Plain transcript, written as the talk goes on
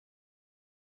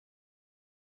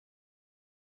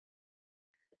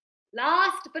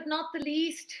Last but not the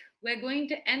least, we're going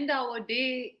to end our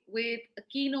day with a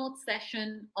keynote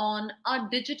session on our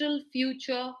digital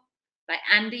future by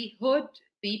Andy Hood,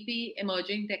 VP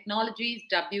Emerging Technologies,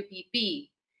 WPP.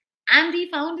 Andy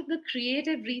founded the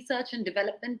creative research and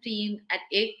development team at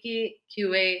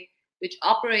AKQA, which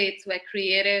operates where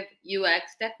creative,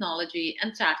 UX, technology,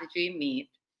 and strategy meet.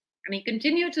 And he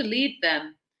continued to lead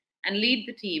them and lead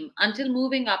the team until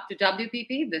moving up to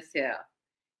WPP this year.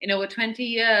 In over 20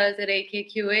 years at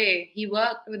AKQA, he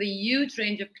worked with a huge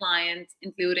range of clients,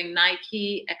 including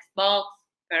Nike, Xbox,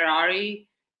 Ferrari,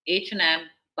 H&M,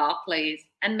 Barclays,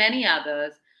 and many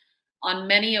others on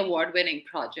many award-winning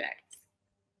projects.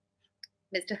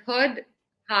 Mr. Hood,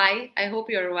 hi, I hope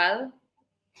you're well.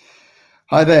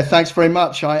 Hi there. Thanks very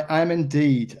much. I am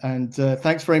indeed. And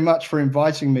thanks very much for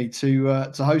inviting me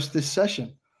to host this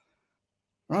session.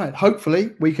 Right.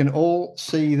 Hopefully we can all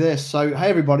see this. So, hey,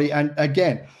 everybody. And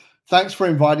again, thanks for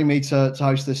inviting me to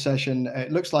host this session.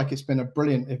 It looks like it's been a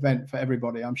brilliant event for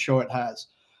everybody. I'm sure it has.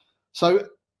 So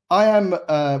I am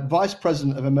Vice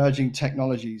President of Emerging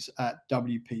Technologies at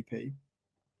WPP.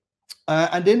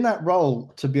 And in that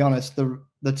role, to be honest,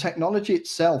 the technology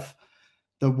itself,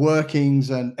 the workings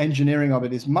and engineering of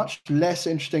it is much less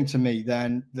interesting to me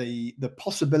than the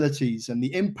possibilities and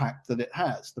the impact that it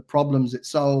has, the problems it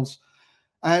solves,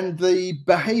 and the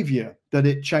behavior that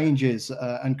it changes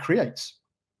and creates.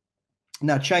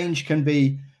 Now, change can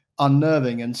be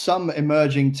unnerving, and some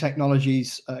emerging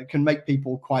technologies can make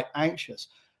people quite anxious.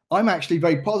 I'm actually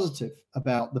very positive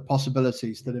about the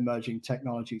possibilities that emerging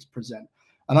technologies present.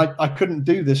 And I couldn't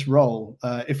do this role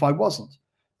if I wasn't.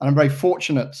 And I'm very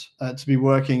fortunate to be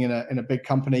working in a big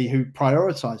company who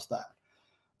prioritize that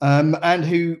and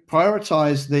who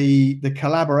prioritize the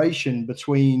collaboration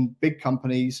between big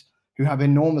companies who have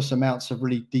enormous amounts of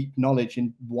really deep knowledge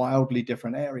in wildly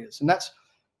different areas. And that's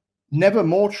never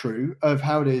more true of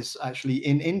how it is actually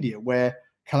in India, where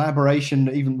collaboration,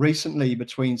 even recently,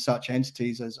 between such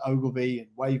entities as Ogilvy and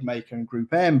Wavemaker and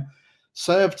Group M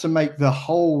serve to make the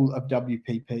whole of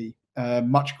WPP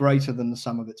much greater than the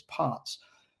sum of its parts.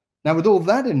 Now, with all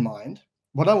that in mind,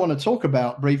 what I want to talk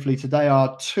about briefly today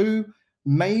are two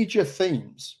major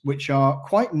themes which are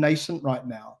quite nascent right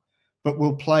now, but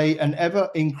will play an ever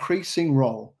increasing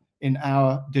role in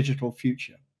our digital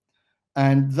future.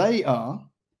 And they are,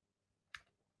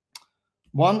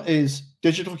 one is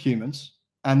digital humans,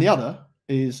 and the other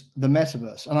is the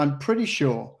metaverse. And I'm pretty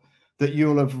sure that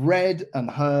you'll have read and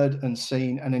heard and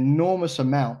seen an enormous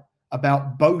amount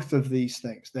about both of these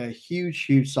things. They're huge,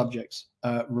 huge subjects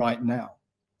right now.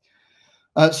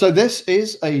 So this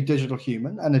is a digital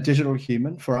human, and a digital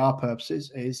human, for our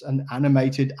purposes, is an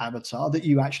animated avatar that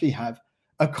you actually have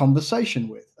a conversation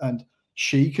with. And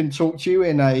she can talk to you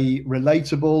in a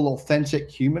relatable, authentic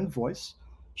human voice.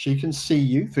 She can see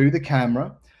you through the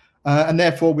camera, and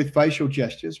therefore, with facial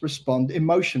gestures, respond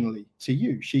emotionally to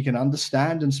you. She can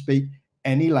understand and speak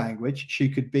any language. She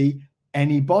could be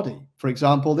anybody. For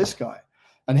example, this guy.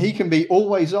 And he can be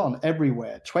always on,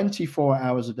 everywhere, 24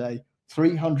 hours a day,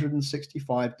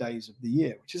 365 days of the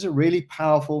year, which is a really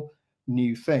powerful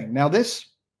new thing. Now, this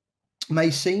may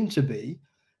seem to be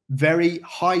very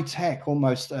high tech,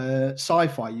 almost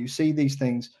sci-fi. You see these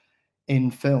things in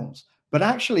films. But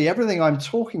actually, everything I'm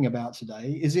talking about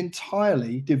today is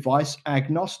entirely device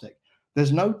agnostic.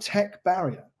 There's no tech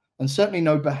barrier, and certainly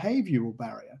no behavioral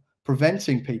barrier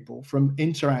preventing people from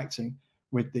interacting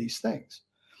with these things.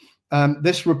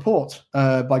 This report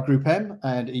by Group M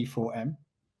and E4M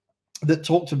that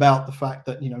talked about the fact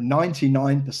that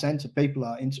 99% of people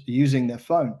are using their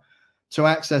phone to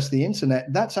access the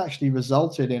internet, that's actually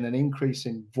resulted in an increase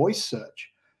in voice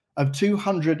search of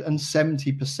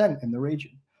 270% in the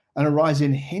region, and a rise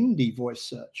in Hindi voice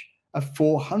search of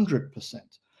 400%.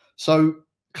 So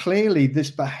clearly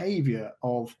this behavior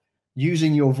of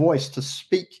using your voice to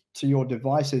speak to your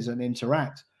devices and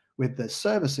interact with their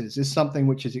services is something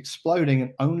which is exploding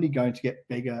and only going to get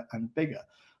bigger and bigger.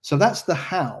 So that's the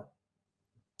how.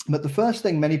 But the first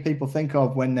thing many people think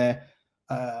of when they're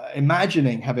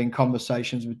imagining having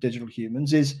conversations with digital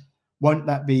humans is, won't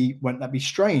that be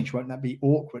strange? Won't that be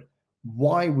awkward?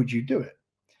 Why would you do it?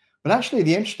 But actually,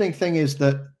 the interesting thing is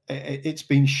that it's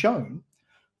been shown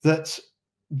that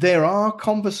there are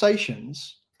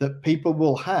conversations that people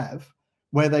will have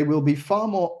where they will be far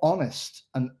more honest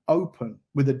and open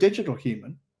with a digital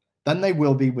human than they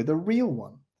will be with a real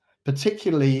one,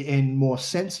 particularly in more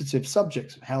sensitive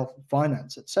subjects of health,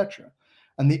 finance, etc.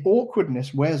 And the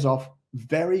awkwardness wears off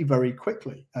very, very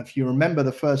quickly. If you remember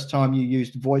the first time you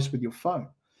used voice with your phone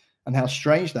and how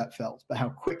strange that felt, but how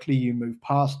quickly you move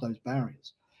past those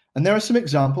barriers. And there are some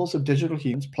examples of digital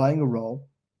humans playing a role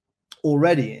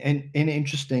already in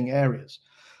interesting areas.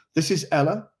 This is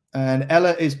Ella, and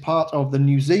Ella is part of the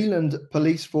New Zealand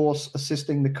police force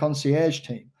assisting the concierge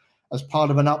team as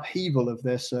part of an upheaval of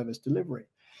their service delivery.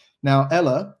 Now,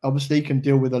 Ella obviously can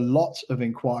deal with a lot of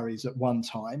inquiries at one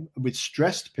time with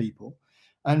stressed people,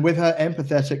 and with her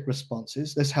empathetic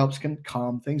responses, this helps can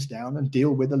calm things down and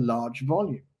deal with a large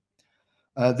volume.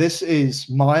 This is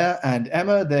Maya and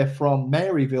Emma. They're from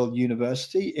Maryville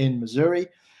University in Missouri.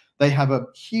 They have a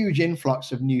huge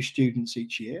influx of new students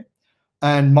each year.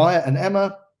 And Maya and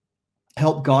Emma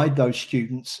help guide those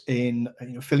students in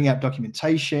filling out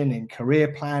documentation, in career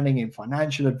planning, in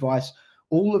financial advice,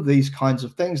 all of these kinds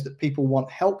of things that people want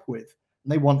help with.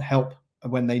 And they want help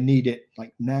when they need it,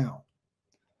 like now.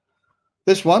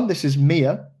 This is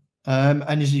Mia. And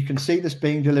as you can see, this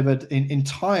being delivered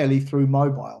entirely through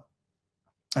mobile.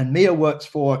 And Mia works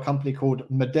for a company called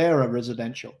Madeira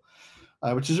Residential,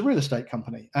 which is a real estate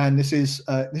company. And this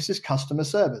is customer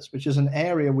service, which is an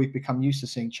area we've become used to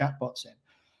seeing chatbots in.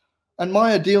 And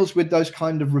Maya deals with those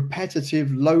kind of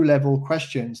repetitive, low-level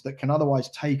questions that can otherwise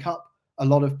take up a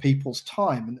lot of people's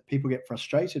time and that people get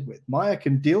frustrated with. Maya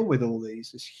can deal with all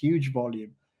this huge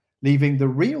volume, leaving the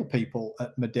real people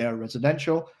at Madeira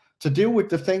Residential to deal with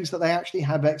the things that they actually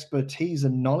have expertise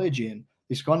and knowledge in,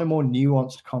 these kind of more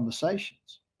nuanced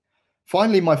conversations.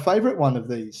 Finally, my favorite one of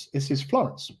these is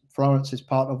Florence. Florence is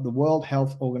part of the World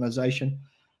Health Organization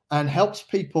and helps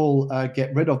people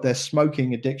get rid of their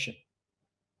smoking addiction.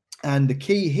 And the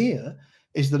key here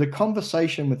is that a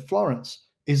conversation with Florence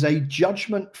is a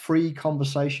judgment-free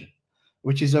conversation,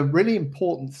 which is a really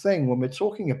important thing when we're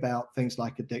talking about things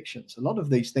like addictions. A lot of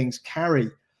these things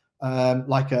carry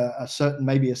like a certain,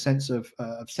 maybe a sense of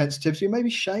sensitivity, maybe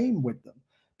shame with them.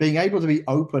 Being able to be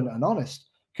open and honest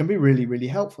can be really, really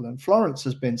helpful. And Florence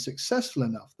has been successful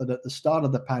enough that at the start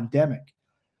of the pandemic,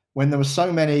 when there were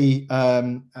so many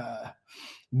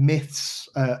myths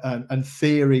and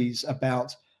theories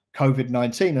about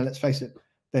COVID-19, and let's face it,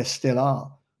 there still are,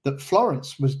 that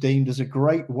Florence was deemed as a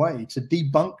great way to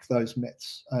debunk those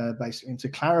myths, basically, and to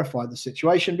clarify the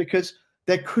situation, because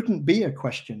there couldn't be a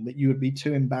question that you would be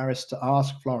too embarrassed to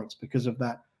ask Florence because of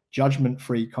that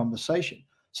judgment-free conversation.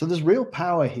 So there's real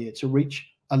power here to reach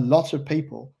a lot of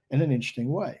people in an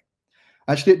interesting way.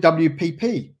 Actually, at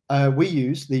WPP, we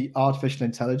use the artificial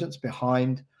intelligence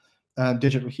behind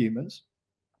digital humans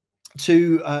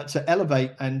to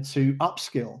elevate and to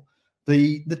upskill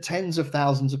the tens of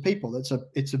thousands of people.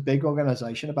 It's a big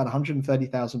organization, about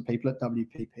 130,000 people at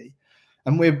WPP,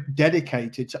 and we're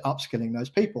dedicated to upskilling those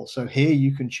people. So here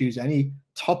you can choose any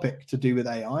topic to do with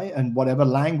AI and whatever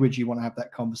language you want to have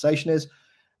that conversation is,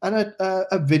 and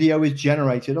a video is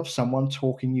generated of someone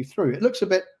talking you through. It looks a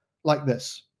bit like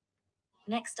this.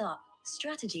 Next up,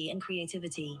 strategy and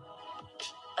creativity.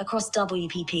 Across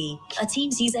WPP, our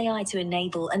teams use AI to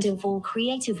enable and inform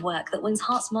creative work that wins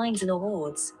hearts, minds, and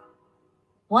awards.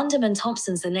 Wunderman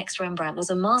Thompson's The Next Rembrandt was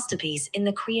a masterpiece in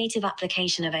the creative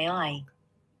application of AI.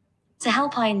 To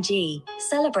help ING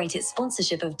celebrate its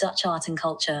sponsorship of Dutch art and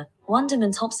culture,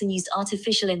 Wunderman Thompson used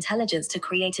artificial intelligence to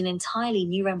create an entirely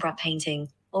new Rembrandt painting,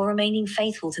 while remaining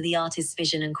faithful to the artist's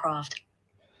vision and craft.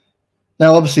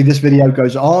 Now, obviously, this video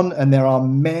goes on, and there are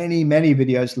many, many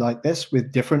videos like this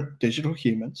with different digital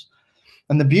humans.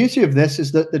 And the beauty of this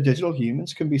is that the digital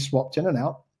humans can be swapped in and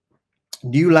out.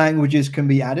 New languages can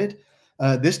be added.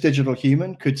 This digital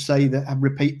human could say that and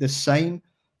repeat the same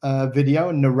video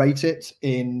and narrate it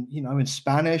in, in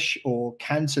Spanish or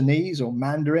Cantonese or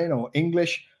Mandarin or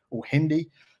English or Hindi.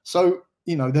 So,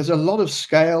 there's a lot of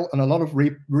scale and a lot of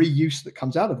reuse that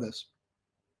comes out of this.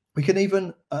 We can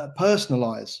even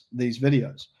personalize these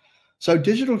videos. So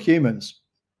digital humans,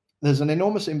 there's an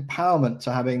enormous empowerment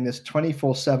to having this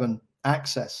 24/7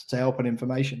 access to help and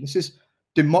information. This is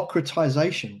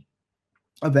democratization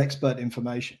of expert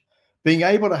information. Being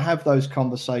able to have those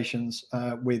conversations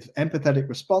with empathetic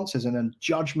responses in a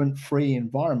judgment-free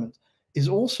environment is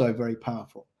also very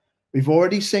powerful. We've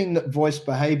already seen that voice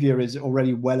behavior is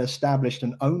already well established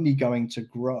and only going to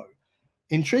grow.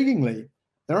 Intriguingly,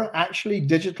 there are actually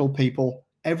digital people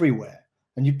everywhere,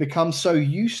 and you've become so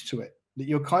used to it that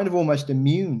you're kind of almost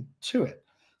immune to it.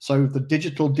 So the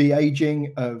digital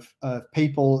de-aging of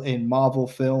people in Marvel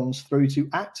films through to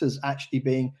actors actually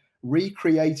being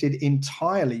recreated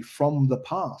entirely from the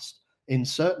past in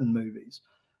certain movies.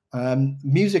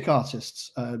 Music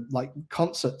artists, like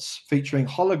concerts featuring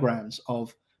holograms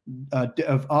of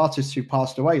artists who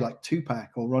passed away, like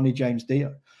Tupac or Ronnie James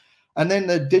Dio. And then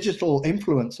the digital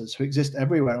influencers who exist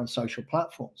everywhere on social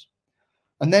platforms.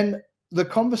 And then the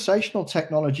conversational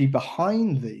technology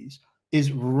behind these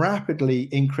is rapidly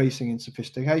increasing in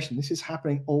sophistication. This is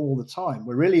happening all the time.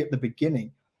 We're really at the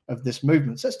beginning of this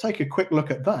movement. So let's take a quick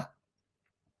look at that.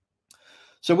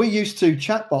 So we're used to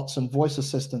chatbots and voice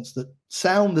assistants that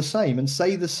sound the same and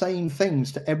say the same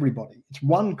things to everybody. It's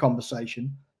one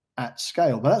conversation at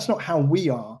scale, but that's not how we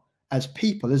are as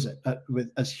people, is it?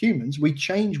 As humans, we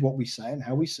change what we say and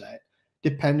how we say it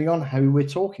depending on who we're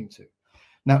talking to.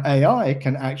 Now, AI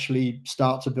can actually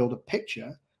start to build a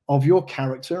picture of your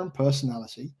character and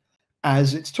personality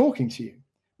as it's talking to you,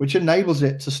 which enables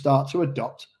it to start to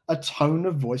adopt a tone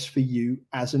of voice for you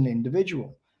as an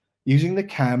individual, using the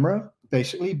camera,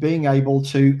 basically being able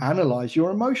to analyze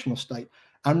your emotional state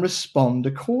and respond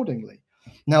accordingly.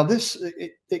 Now,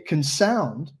 it can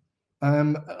sound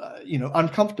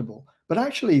uncomfortable, but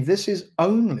actually this is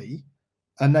only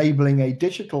enabling a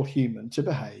digital human to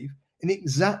behave in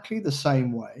exactly the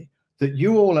same way that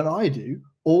you all and I do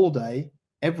all day,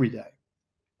 every day.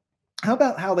 How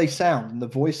about how they sound and the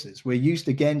voices? We're used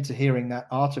again to hearing that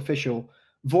artificial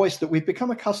voice that we've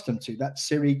become accustomed to, that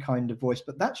Siri kind of voice,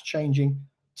 but that's changing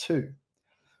too.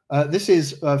 This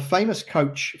is a famous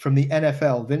coach from the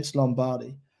NFL, Vince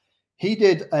Lombardi. He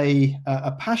did a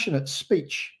passionate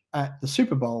speech at the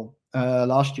Super Bowl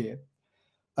last year,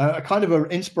 a kind of an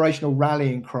inspirational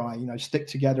rallying cry, stick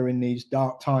together in these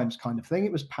dark times kind of thing.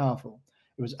 It was powerful.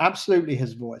 It was absolutely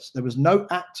his voice. There was no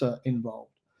actor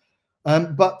involved.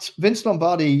 But Vince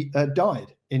Lombardi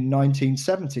died in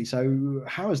 1970. So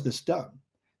how is this done?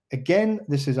 Again,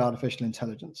 this is artificial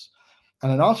intelligence.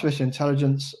 And an artificial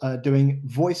intelligence doing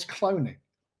voice cloning,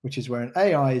 which is where an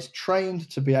AI is trained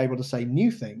to be able to say new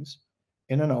things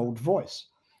in an old voice.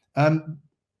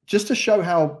 Just to show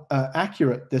how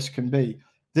accurate this can be,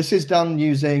 this is done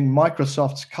using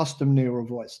Microsoft's custom neural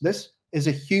voice. This is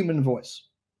a human voice.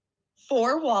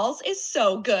 Four Walls is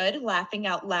so good, laughing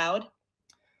out loud.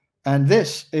 And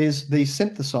this is the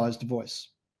synthesized voice.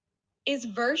 Is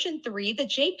version 3 the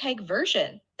JPEG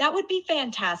version? That would be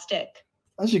fantastic.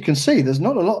 As you can see, there's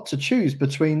not a lot to choose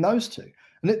between those two.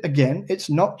 And again, it's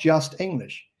not just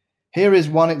English. Here is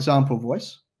one example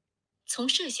voice. 从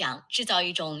设想制造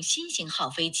一种新型号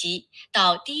飞机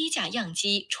到第一架样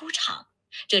机出厂，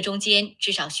这中间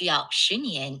至少需要10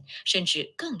年甚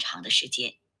至更长的时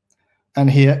间。And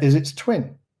here is its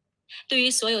twin. 对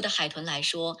于所有的海豚来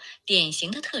说，典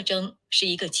型的特征是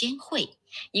一个尖喙、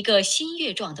一个新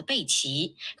月状的背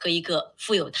鳍和一个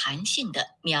富有弹性的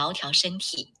苗条身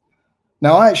体。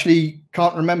Now, I actually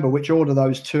can't remember which order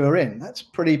those two are in. That's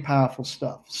pretty powerful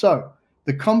stuff. So,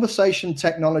 the conversation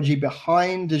technology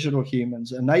behind digital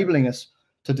humans, enabling us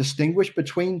to distinguish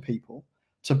between people,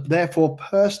 to therefore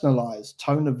personalize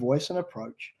tone of voice and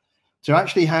approach, to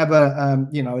actually have an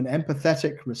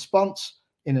empathetic response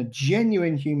in a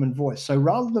genuine human voice. So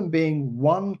rather than being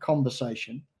one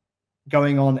conversation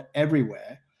going on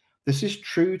everywhere, this is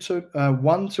true to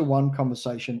one-to-one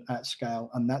conversation at scale,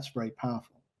 and that's very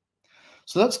powerful.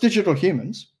 So that's digital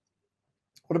humans.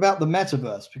 What about the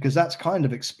metaverse? Because that's kind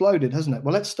of exploded, hasn't it?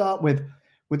 Well, let's start with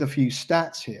a few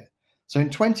stats here. So in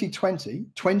 2020,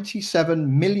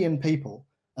 27 million people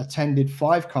attended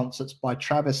 5 concerts by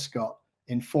Travis Scott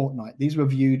in Fortnite. These were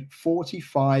viewed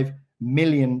 45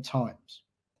 million times.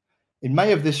 In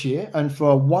May of this year, and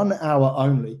for 1 hour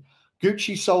only,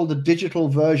 Gucci sold a digital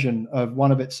version of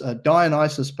one of its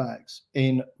Dionysus bags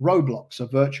in Roblox, a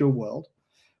virtual world,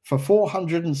 for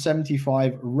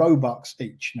 475 Robux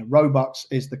each. Now, Robux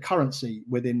is the currency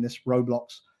within this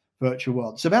Roblox virtual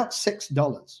world. It's about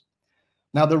 $6.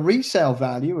 Now, the resale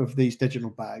value of these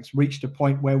digital bags reached a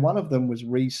point where one of them was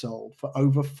resold for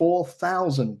over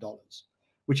 $4,000,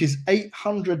 which is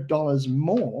 $800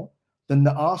 more than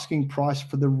the asking price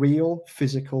for the real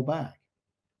physical bag.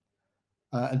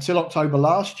 Until October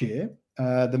last year,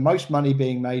 the most money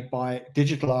being made by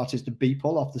digital artist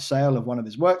Beeple off the sale of one of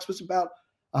his works was about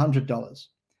 $100.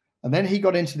 And then he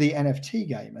got into the NFT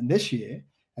game. And this year,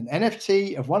 an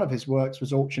NFT of one of his works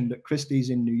was auctioned at Christie's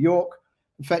in New York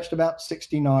and fetched about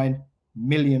 $69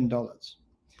 million.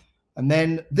 And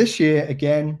then this year,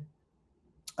 again,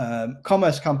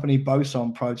 commerce company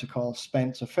Boson Protocol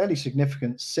spent a fairly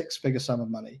significant 6-figure sum of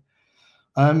money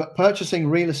purchasing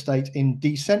real estate in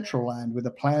Decentraland with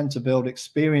a plan to build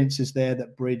experiences there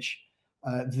that bridge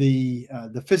the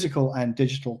physical and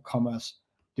digital commerce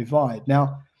divide.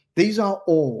 Now, these are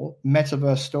all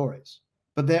metaverse stories,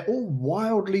 but they're all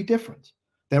wildly different.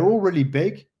 They're all really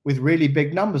big with really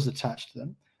big numbers attached to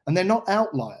them, and they're not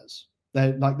outliers.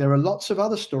 There are lots of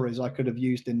other stories I could have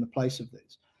used in the place of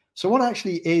these. So what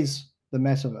actually is the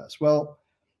metaverse? Well,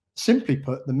 simply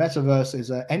put, the metaverse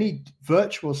is any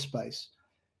virtual space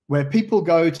where people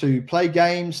go to play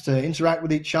games, to interact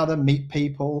with each other, meet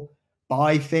people,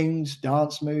 buy things,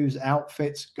 dance moves,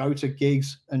 outfits, go to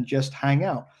gigs, and just hang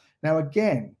out. Now,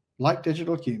 again, like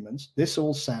digital humans, this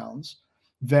all sounds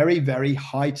very, very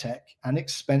high tech and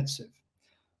expensive,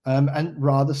 and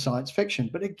rather science fiction.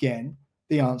 But again,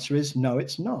 the answer is no,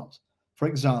 it's not. For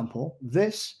example,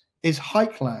 this is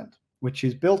Hikeland, which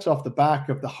is built off the back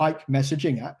of the Hike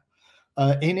messaging app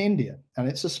in India. And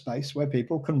it's a space where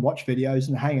people can watch videos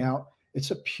and hang out. It's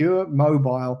a pure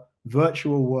mobile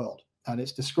virtual world. And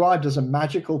it's described as a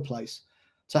magical place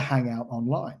to hang out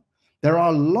online. There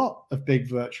are a lot of big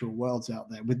virtual worlds out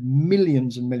there with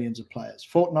millions and millions of players.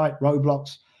 Fortnite,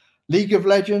 Roblox, League of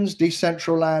Legends,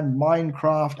 Decentraland,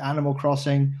 Minecraft, Animal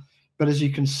Crossing. But as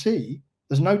you can see,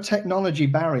 there's no technology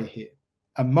barrier here.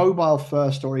 A mobile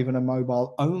first or even a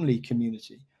mobile only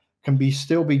community can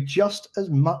still be just as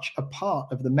much a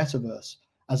part of the metaverse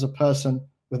as a person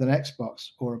with an Xbox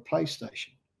or a PlayStation.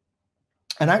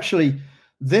 And actually,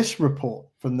 this report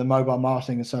from the Mobile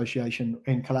Marketing Association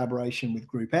in collaboration with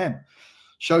Group M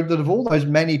showed that of all those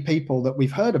many people that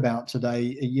we've heard about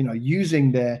today,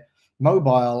 using their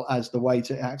mobile as the way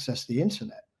to access the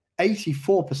internet,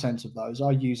 84% of those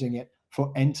are using it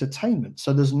for entertainment.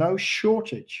 So there's no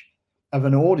shortage of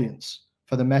an audience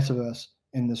for the metaverse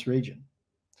in this region.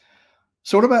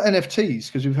 So what about NFTs?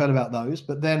 Because we've heard about those,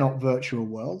 but they're not virtual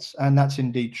worlds. And that's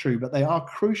indeed true, but they are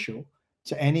crucial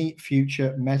to any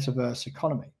future metaverse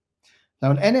economy.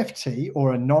 Now, an NFT,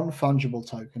 or a non-fungible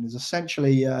token, is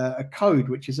essentially a code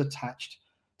which is attached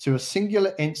to a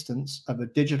singular instance of a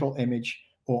digital image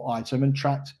or item and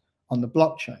tracked on the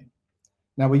blockchain.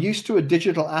 Now, we're used to a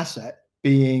digital asset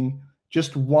being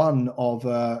just one of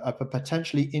a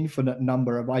potentially infinite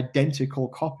number of identical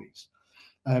copies.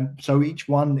 So each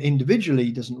one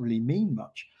individually doesn't really mean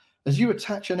much. As you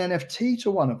attach an NFT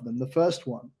to one of them, the first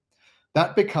one,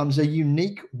 that becomes a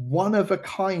unique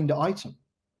one-of-a-kind item.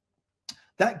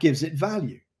 That gives it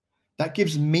value. That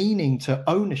gives meaning to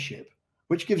ownership,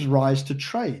 which gives rise to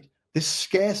trade. This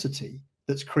scarcity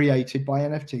that's created by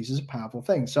NFTs is a powerful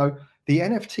thing. So the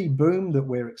NFT boom that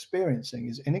we're experiencing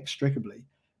is inextricably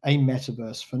a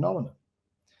metaverse phenomenon.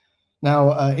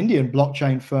 Now, Indian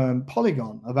blockchain firm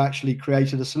Polygon have actually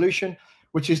created a solution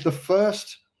which is the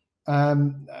first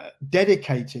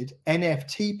dedicated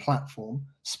NFT platform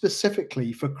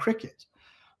specifically for cricket.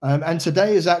 And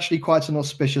today is actually quite an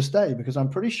auspicious day, because I'm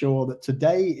pretty sure that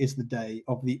today is the day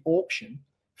of the auction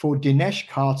for Dinesh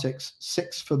Karthik's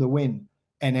 6 for the Win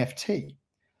NFT.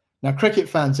 Now, cricket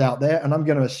fans out there, and I'm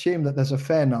going to assume that there's a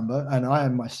fair number, and I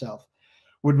am myself,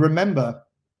 would remember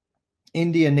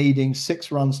India needing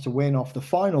 6 runs to win off the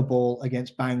final ball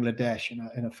against Bangladesh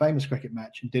in a famous cricket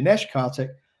match. And Dinesh Karthik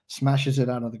smashes it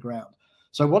out of the ground.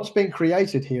 So what's been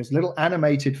created here is a little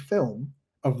animated film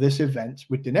of this event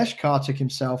with Dinesh Karthik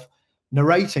himself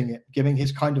narrating it, giving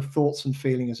his kind of thoughts and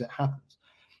feeling as it happens.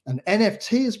 An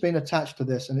NFT has been attached to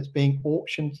this, and it's being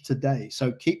auctioned today.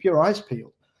 So keep your eyes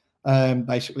peeled,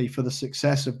 basically, for the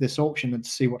success of this auction and to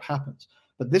see what happens.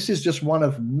 But this is just one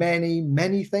of many,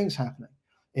 many things happening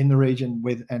in the region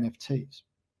with NFTs.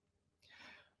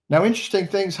 Now, interesting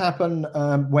things happen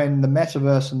when the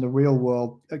metaverse and the real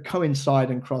world coincide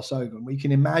and cross over. And we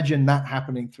can imagine that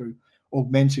happening through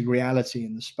augmented reality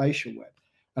in the spatial web.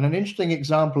 And an interesting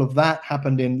example of that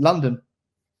happened in London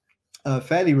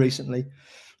fairly recently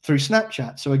through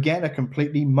Snapchat. So again, a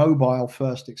completely mobile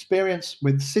first experience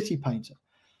with City Painter.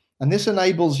 And this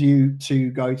enables you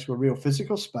to go to a real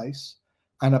physical space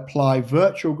and apply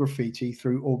virtual graffiti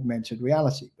through augmented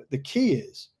reality. But the key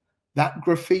is that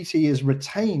graffiti is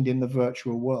retained in the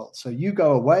virtual world. So you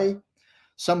go away,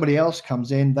 somebody else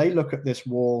comes in, they look at this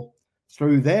wall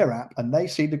through their app, and they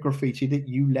see the graffiti that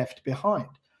you left behind.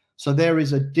 So there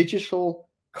is a digital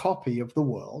copy of the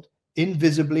world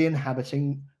invisibly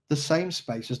inhabiting the same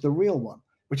space as the real one,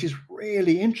 which is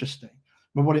really interesting.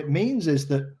 But what it means is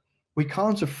that we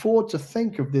can't afford to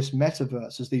think of this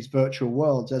metaverse, as these virtual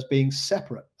worlds, as being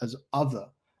separate, as other,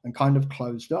 and kind of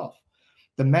closed off.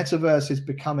 The metaverse is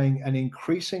becoming an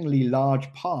increasingly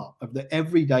large part of the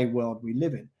everyday world we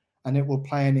live in, and it will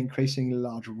play an increasingly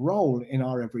large role in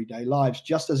our everyday lives,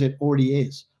 just as it already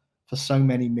is for so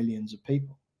many millions of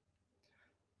people.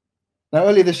 Now,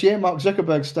 earlier this year, Mark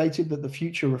Zuckerberg stated that the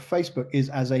future of Facebook is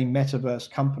as a metaverse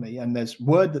company, and there's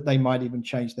word that they might even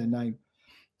change their name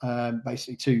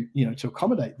basically to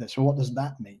accommodate this. Well, what does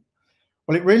that mean?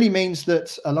 Well, it really means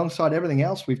that alongside everything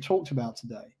else we've talked about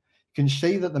today, you can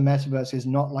see that the metaverse is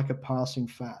not like a passing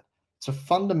fad. It's a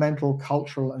fundamental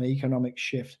cultural and economic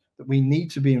shift that we need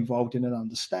to be involved in and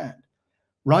understand.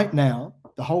 Right now,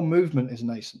 the whole movement is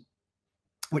nascent,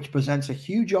 which presents a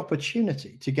huge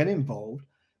opportunity to get involved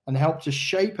and help to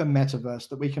shape a metaverse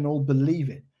that we can all believe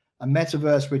in, a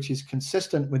metaverse which is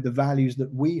consistent with the values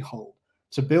that we hold,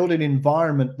 to build an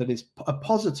environment that is a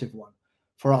positive one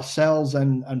for ourselves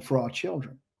and for our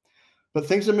children. But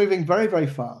things are moving very, very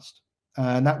fast.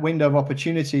 And that window of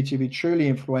opportunity to be truly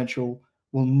influential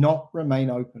will not remain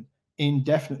open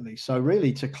indefinitely. So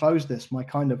really, to close this, my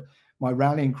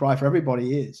rallying cry for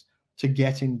everybody is to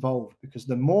get involved, because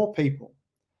the more people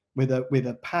with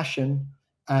a passion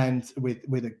and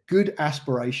with a good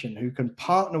aspiration who can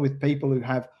partner with people who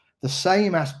have the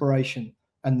same aspiration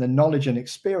and the knowledge and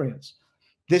experience,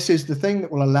 this is the thing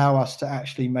that will allow us to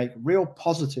actually make real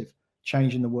positive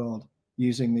change in the world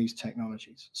using these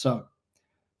technologies. So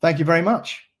thank you very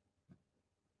much.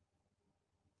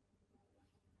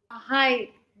 Hi.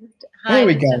 There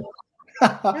we Mr. go.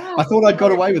 I thought I'd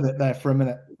got away with it there for a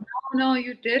minute. No,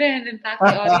 you didn't. In fact,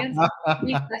 the audience has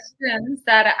three questions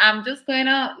that I'm just going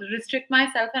to restrict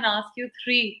myself and ask you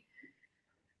three.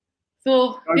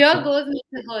 So here goes,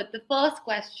 Mr. Hood. The first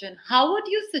question: how would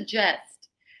you suggest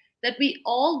that we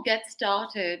all get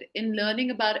started in learning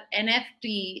about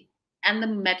NFT and the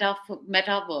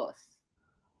metaverse?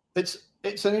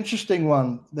 It's an interesting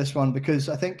one, this one, because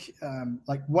I think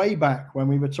like way back when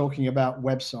we were talking about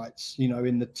websites,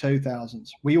 in the 2000s,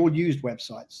 we all used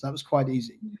websites. That was quite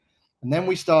easy. And then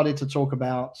we started to talk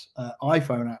about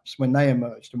iPhone apps when they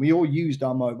emerged, and we all used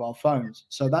our mobile phones.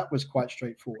 So that was quite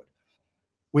straightforward.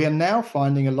 We are now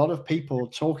finding a lot of people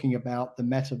talking about the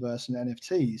metaverse and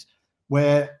NFTs,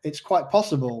 where it's quite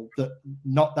possible that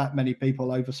not that many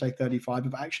people over, say, 35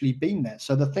 have actually been there.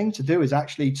 So the thing to do is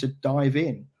actually to dive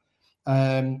in.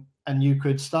 And you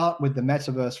could start with the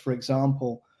metaverse, for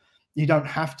example. You don't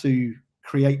have to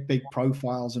create big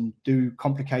profiles and do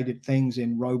complicated things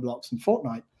in Roblox and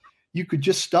Fortnite. You could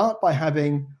just start by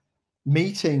having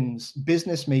meetings,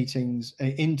 business meetings,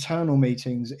 internal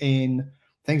meetings in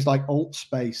things like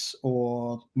AltSpace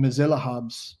or Mozilla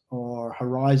Hubs or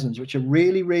Horizons, which are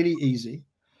really, really easy.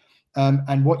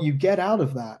 And what you get out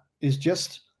of that is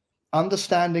just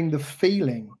understanding the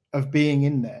feeling of being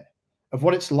in there, of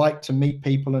what it's like to meet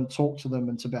people and talk to them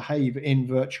and to behave in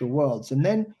virtual worlds. And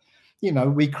then,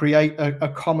 we create a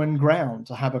common ground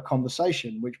to have a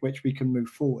conversation, which we can move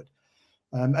forward.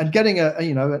 And getting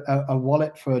a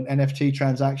wallet for NFT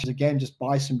transactions, again, just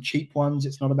buy some cheap ones.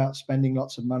 It's not about spending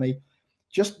lots of money.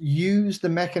 Just use the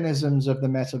mechanisms of the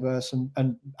metaverse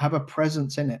and have a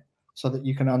presence in it so that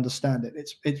you can understand it.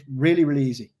 It's really, really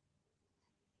easy.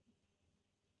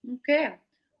 Okay.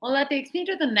 Well, that takes me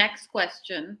to the next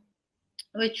question,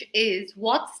 which is,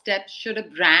 what steps should a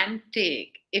brand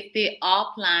take if they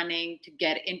are planning to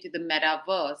get into the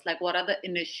metaverse? Like, what are the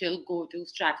initial go-to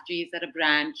strategies that a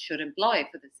brand should employ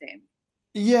for the same?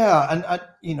 Yeah, and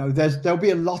there'll be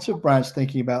a lot of brands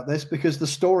thinking about this because the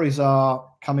stories are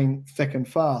coming thick and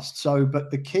fast. So,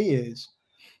 but the key is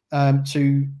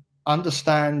to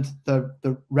understand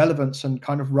the relevance and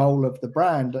kind of role of the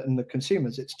brand and the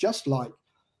consumers. It's just like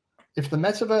if the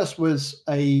metaverse was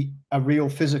a real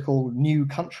physical new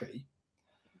country,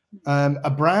 a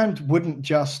brand wouldn't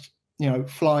just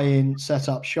fly in, set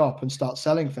up shop, and start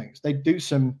selling things. They'd do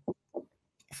some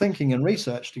thinking and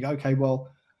research to go, okay, well,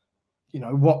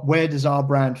 where does our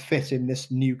brand fit in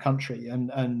this new country,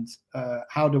 and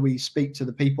how do we speak to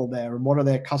the people there, and what are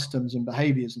their customs and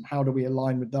behaviors, and how do we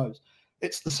align with those?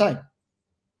 It's the same.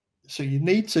 So you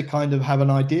need to kind of have an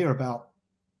idea about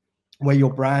where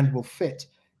your brand will fit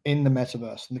in the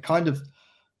metaverse and the kind of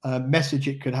message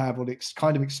it could have, or the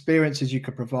kind of experiences you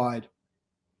could provide,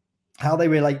 how they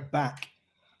relate back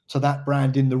to that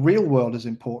brand in the real world is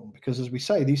important, because as we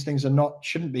say, these things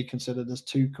shouldn't be considered as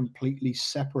two completely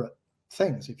separate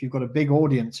things. If you've got a big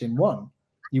audience in one,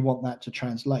 you want that to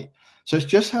translate. So it's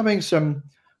just having some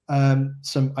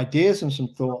ideas and some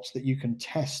thoughts that you can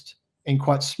test in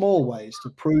quite small ways to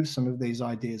prove some of these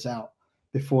ideas out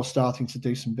before starting to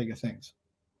do some bigger things.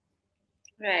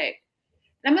 Right.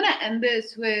 I'm going to end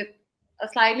this with a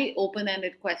slightly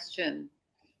open-ended question.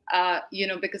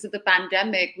 Because of the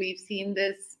pandemic, we've seen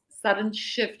this sudden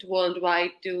shift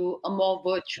worldwide to a more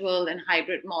virtual and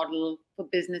hybrid model for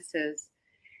businesses.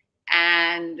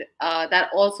 And that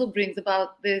also brings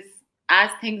about this,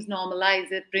 as things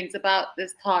normalize, it brings about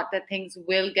this thought that things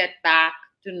will get back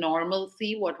to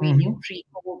normalcy, what we knew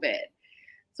pre-COVID.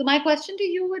 So my question to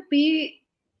you would be,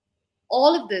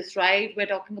 all of this, right? We're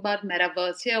talking about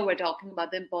metaverse here. We're talking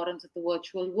about the importance of the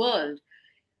virtual world.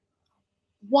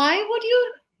 Why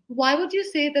would you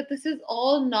say that this is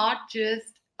all not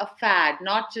just a fad,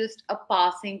 not just a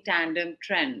passing tandem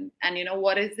trend? And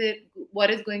what is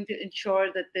going to ensure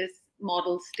that this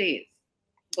model stays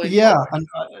going forward?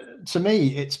 And to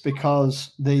me, it's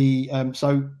because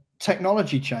so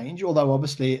technology change, although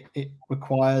obviously it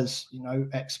requires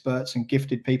experts and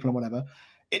gifted people and whatever,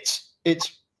 it's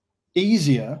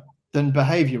easier than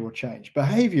behavioral change.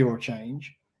 Behavioral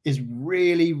change is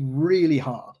really, really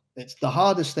hard. It's the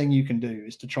hardest thing you can do,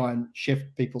 is to try and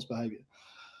shift people's behavior.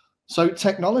 So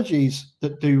technologies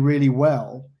that do really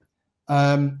well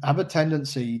have a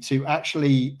tendency to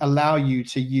actually allow you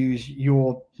to use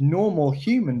your normal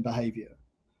human behavior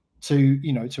to,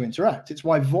 you know, to interact. It's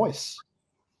why voice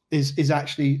is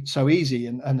actually so easy,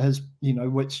 and has, you know,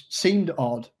 which seemed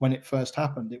odd when it first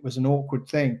happened. It was an awkward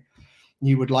thing.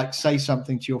 You would like say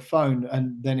something to your phone,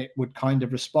 and then it would kind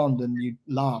of respond, and you'd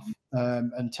laugh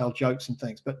and tell jokes and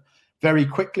things. But very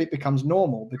quickly it becomes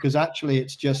normal, because actually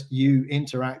it's just you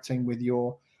interacting with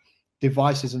your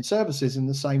devices and services in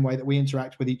the same way that we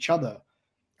interact with each other.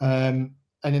 And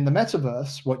in the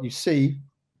metaverse, what you see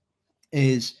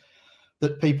is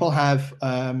that people have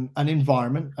an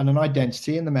environment and an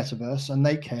identity in the metaverse, and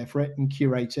they care for it and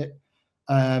curate it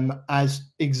as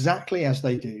exactly as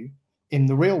they do in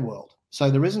the real world. So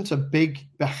there isn't a big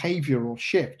behavioral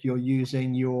shift. You're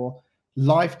using your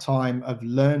lifetime of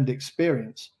learned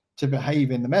experience to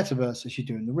behave in the metaverse as you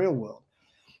do in the real world.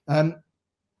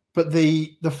 But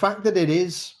the fact that it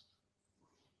is,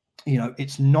 you know,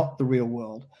 it's not the real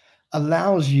world,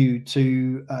 allows you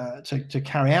to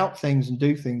carry out things and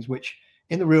do things which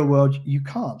in the real world you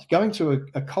can't. Going to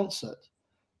a concert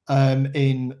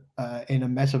in a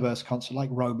metaverse concert like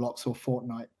Roblox or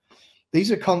Fortnite, these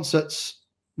are concerts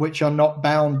which are not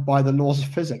bound by the laws of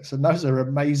physics, and those are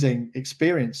amazing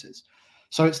experiences.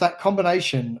 So it's that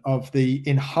combination of the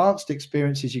enhanced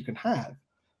experiences you can have,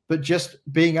 but just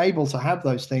being able to have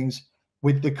those things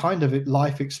with the kind of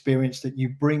life experience that you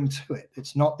bring to it.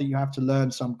 It's not that you have to learn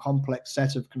some complex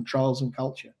set of controls and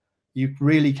culture. You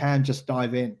really can just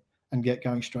dive in and get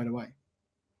going straight away.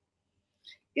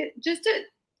 Just to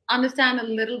understand a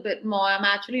little bit more, I'm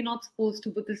actually not supposed to,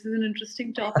 but this is an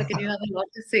interesting topic and you have a lot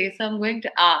to say, so I'm going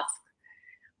to ask.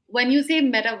 When you say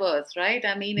metaverse, right?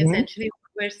 I mean, essentially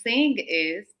what we're saying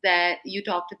is that you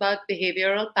talked about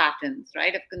behavioral patterns,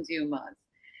 right, of consumers.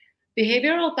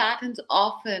 Behavioral patterns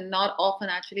often, not often,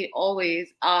 actually always,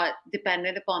 are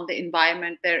dependent upon the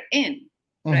environment they're in,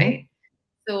 right?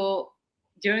 So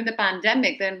during the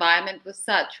pandemic, the environment was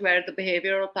such where the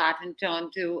behavioral pattern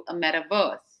turned to a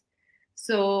metaverse.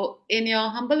 So in your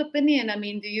humble opinion, I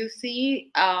mean, do you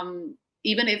see,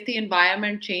 even if the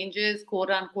environment changes, quote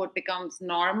unquote, becomes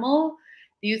normal,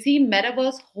 do you see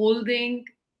metaverse holding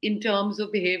in terms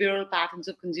of behavioral patterns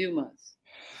of consumers?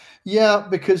 Yeah,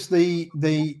 because these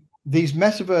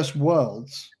metaverse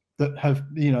worlds that have,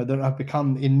 you know, that have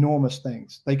become enormous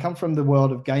things, they come from the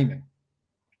world of gaming.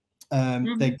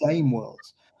 They're game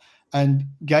worlds, and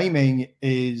gaming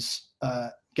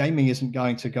isn't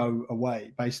going to go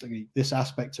away. Basically, this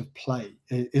aspect of play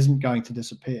isn't going to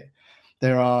disappear.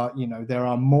 There are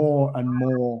more and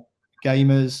more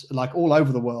gamers, like all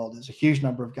over the world. There's a huge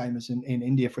number of gamers in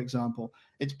India, for example.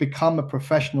 It's become a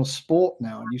professional sport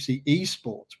now, and you see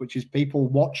esports, which is people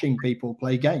watching people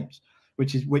play games,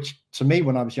 which to me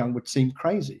when I was young would seem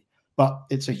crazy, but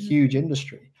it's a huge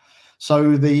industry.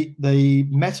 So the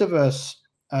metaverse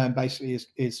basically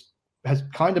has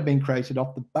kind of been created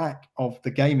off the back of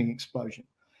the gaming explosion,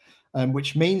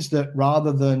 which means that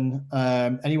rather than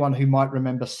anyone who might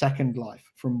remember Second Life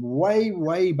from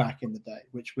way back in the day,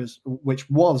 which was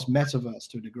metaverse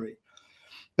to a degree,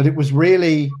 but it was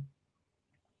really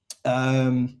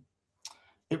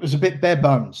it was a bit bare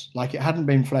bones, like it hadn't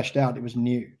been fleshed out, it was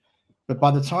new. But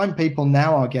by the time people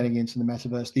now are getting into the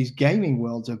metaverse, these gaming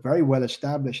worlds are very well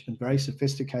established and very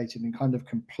sophisticated and kind of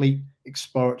complete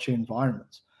exploratory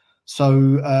environments.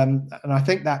 So, and I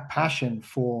think that passion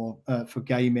for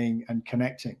gaming and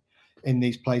connecting in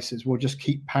these places will just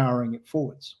keep powering it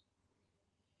forwards.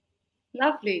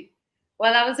 Lovely.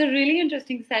 Well, that was a really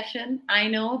interesting session. I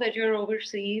know that you're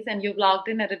overseas and you've logged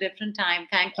in at a different time.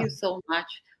 Thank you so much.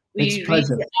 It's a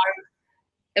pleasure.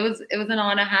 It was an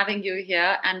honor having you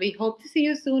here, and we hope to see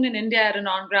you soon in India at an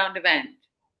on-ground event.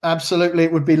 Absolutely,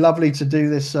 it would be lovely to do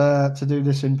this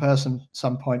in person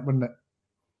some point, wouldn't it?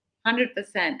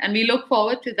 100%. And we look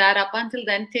forward to that. Up until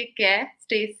then, take care,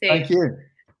 stay safe. Thank you.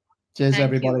 Cheers,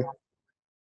 everybody.